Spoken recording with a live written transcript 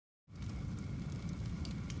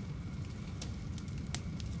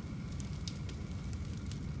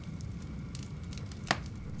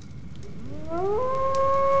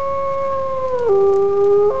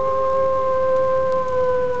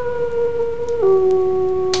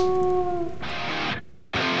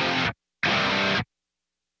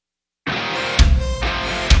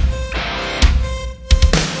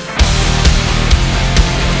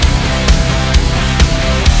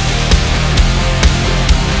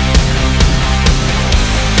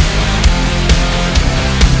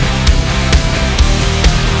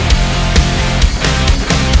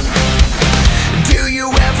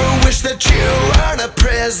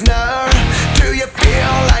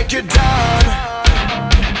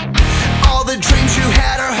the dreams you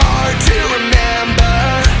had are hard to remember.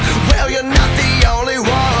 Well, you're not the only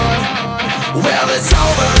one. Well, it's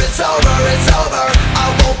over, it's over, it's over.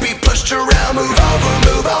 I won't be pushed around. Move over,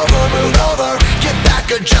 move over, move over. Get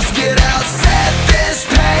back or just get out. Set this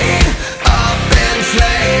pain up in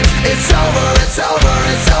flames. It's over, it's over,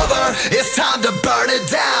 it's over. It's time to burn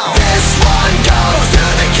it down. This one goes to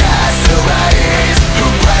the castaways who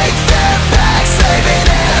break their backs, saving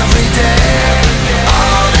every day.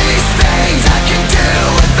 All these things I can do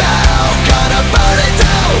without. Gonna burn it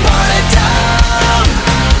down, burn it down.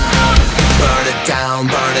 Burn it down,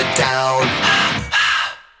 burn it down.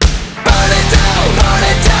 Burn it down, burn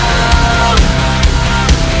it down.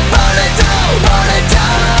 Burn it down, burn it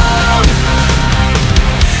down.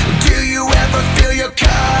 Do you ever feel your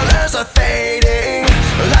colors are fading,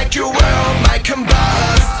 like your world might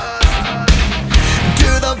combust? Do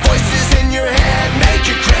the voices in your head make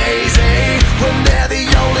you crazy when they're the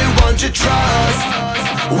only ones you trust?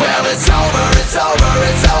 Well, it's over, it's over,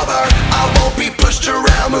 it's over. I won't be pushed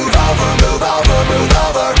around. Move over, move over, move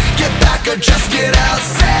over. Get back or just get out.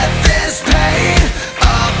 Set this pain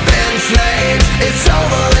up in flames. It's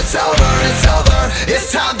over, it's over, it's over. It's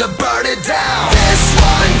time to